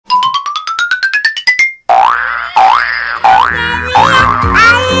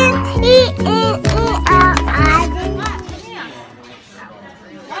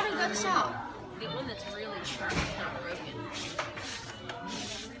gun shop. The one that's really sharp, not broken.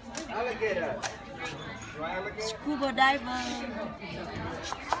 Alligator. Scuba diver.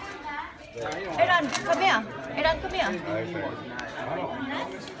 Adon, come here. Adon, come here.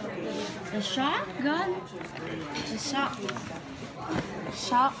 The shark gun. The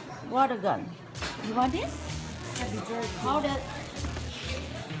shark water gun. You want this? Hold it.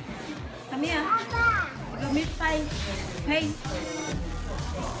 Come here. Go meet Faye. Faye.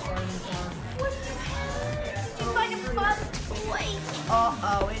 You find a fun toy.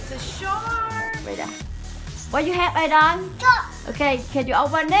 Oh, it's a shark. Wait a minute. What you have, Adon? Okay, can you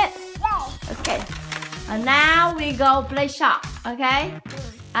open it? Okay. And now we go play shark. Okay.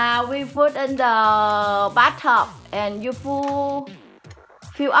 We put in the bathtub and you fill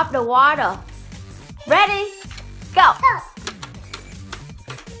up the water. Ready? Go.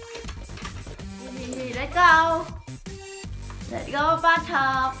 Let's go. Let's go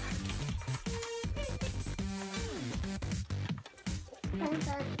bathtub.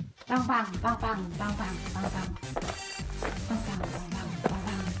 Bang bang bang bang bang bang bang bang bang bang bang bang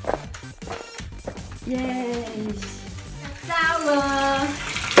bang. Yes. Shower.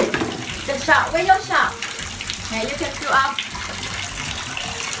 The shop. Where's your shop? Here you can fill up.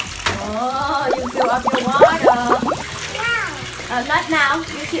 Oh, you fill up your water. Not now. You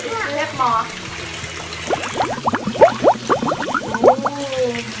should have more. Oh.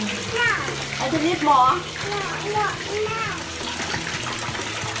 I can need more. No.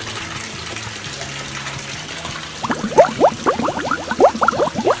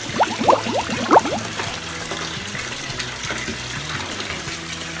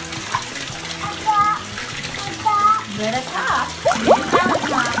 Where the top?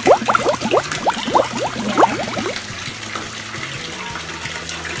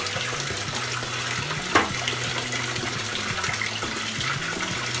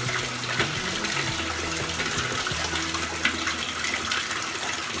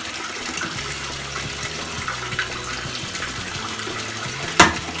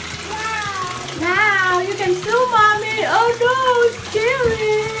 Now you can zoom, mommy. Oh no,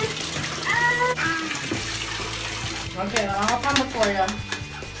 scary. Okay, then I'll pump it for you.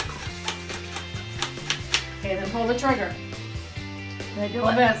 Okay, then pull the trigger.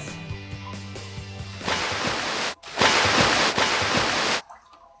 Pull this.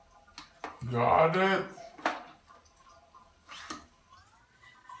 Got it.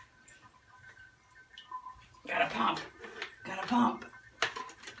 Gotta pump. Gotta pump.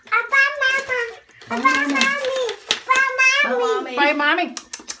 Bye, mommy.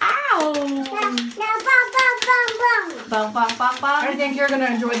 Ow! Bang, bang, bang, bang. I think you're gonna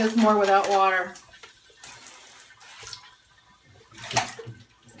enjoy this more without water.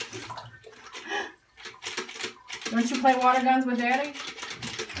 Don't you play water guns with Daddy?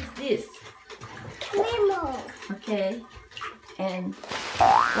 What's this? Okay. And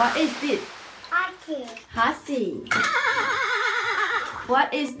what is this? Hussy.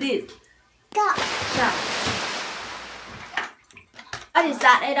 What is this? Shark. What is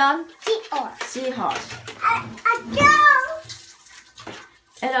that, Adon? Seahorse.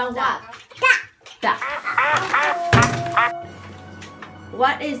 Adon, what? Duck.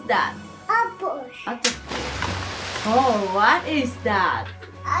 What is that? Octopus. Oh, what is that?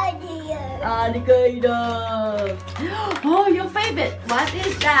 Alligator. Oh, your favorite. What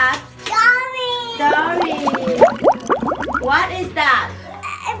is that? Dory. What is that?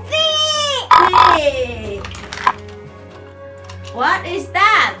 Pig. What is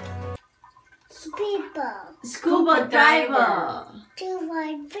that? Scuba diver.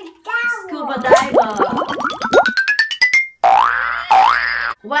 Scuba diver.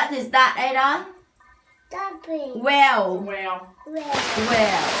 What is that, Adon? Whale. Well.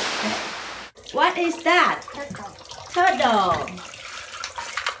 Whale. What is that? Turtle.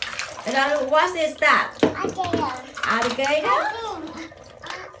 Adon, what is that? Alligator?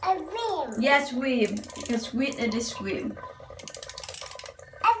 Yes, swim. You can swim and they swim.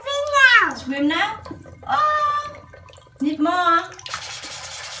 Swim now? Oh, need more.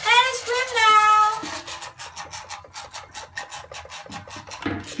 And swim now.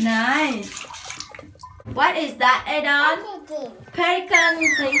 Nice. What is that, Adon? Pelican.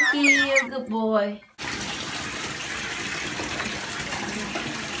 Thank you. Good boy.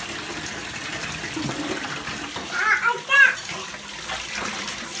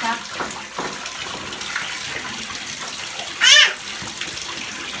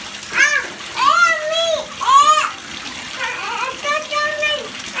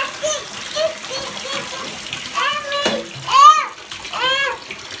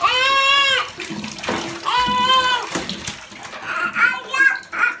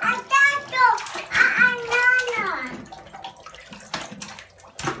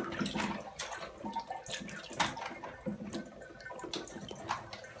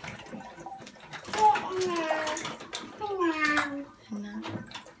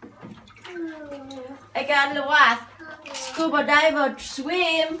 can what? Scuba diver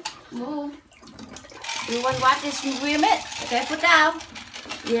swim. Move. You want to watch this swim it? Okay, put down.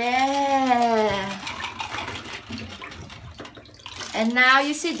 Yeah. And now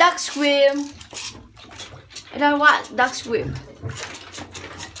you see duck swim. I don't want duck swim.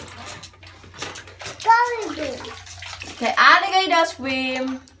 Okay, alligator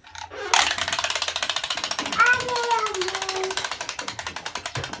swim.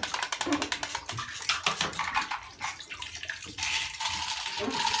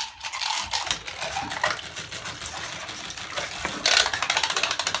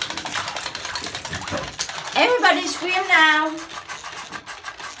 Everybody swim now.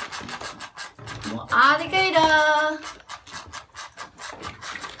 More alligator.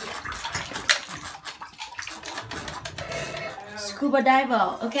 Scuba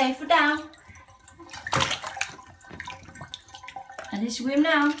diver. Okay, put down. And they swim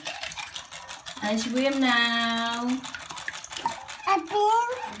now. And swim now.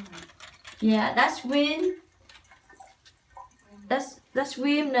 Yeah, that's swim. That's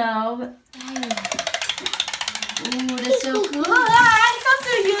swim now. Ooh, that's so cool. Ah, come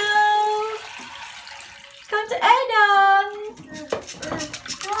to you. Come to Adon.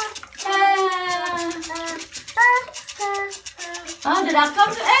 Oh, did I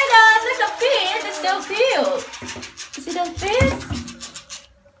come to Adon? Look at the fish. It's so cute. You see the fish?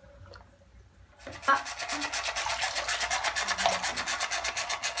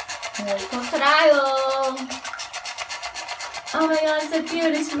 Crocodile. Oh my god, it's so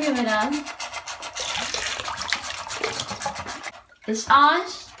cute. It's swim with us. It's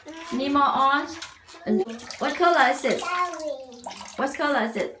orange. Need more orange. And what color is it? What color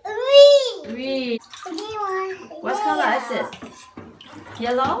is it? Green. What color is it?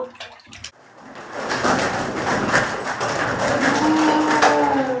 Yellow?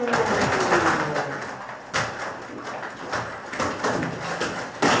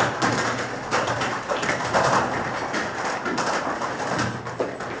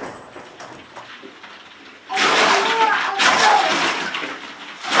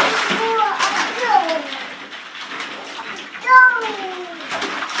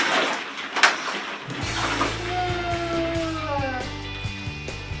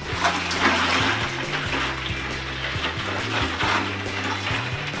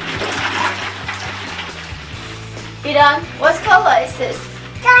 Adon, what color is this?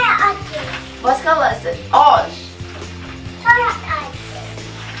 What color is it? Orange.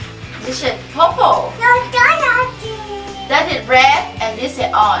 This is purple. That is red and this is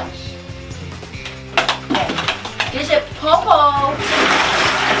orange. Okay. This is purple.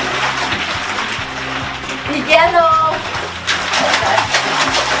 The yellow.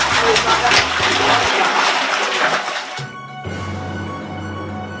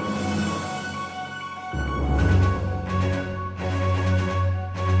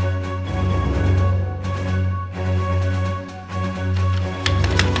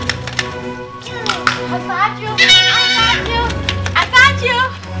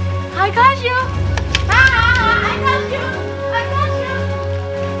 I got you. Ah, I got you. I got you.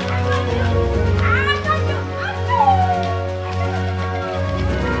 I got you. I got you.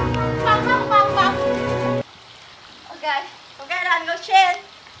 Bang, bang, bang, bang. Okay. Okay, Adon, go change.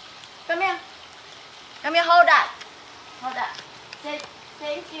 Come here. Come here, hold that. Hold that. Say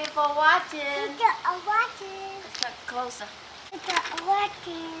thank you for watching. Let's get closer.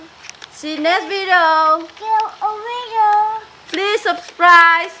 See you next video. Please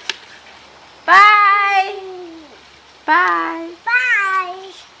subscribe. Bye. Bye.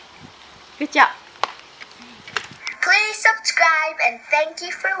 Good job. Please subscribe and thank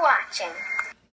you for watching.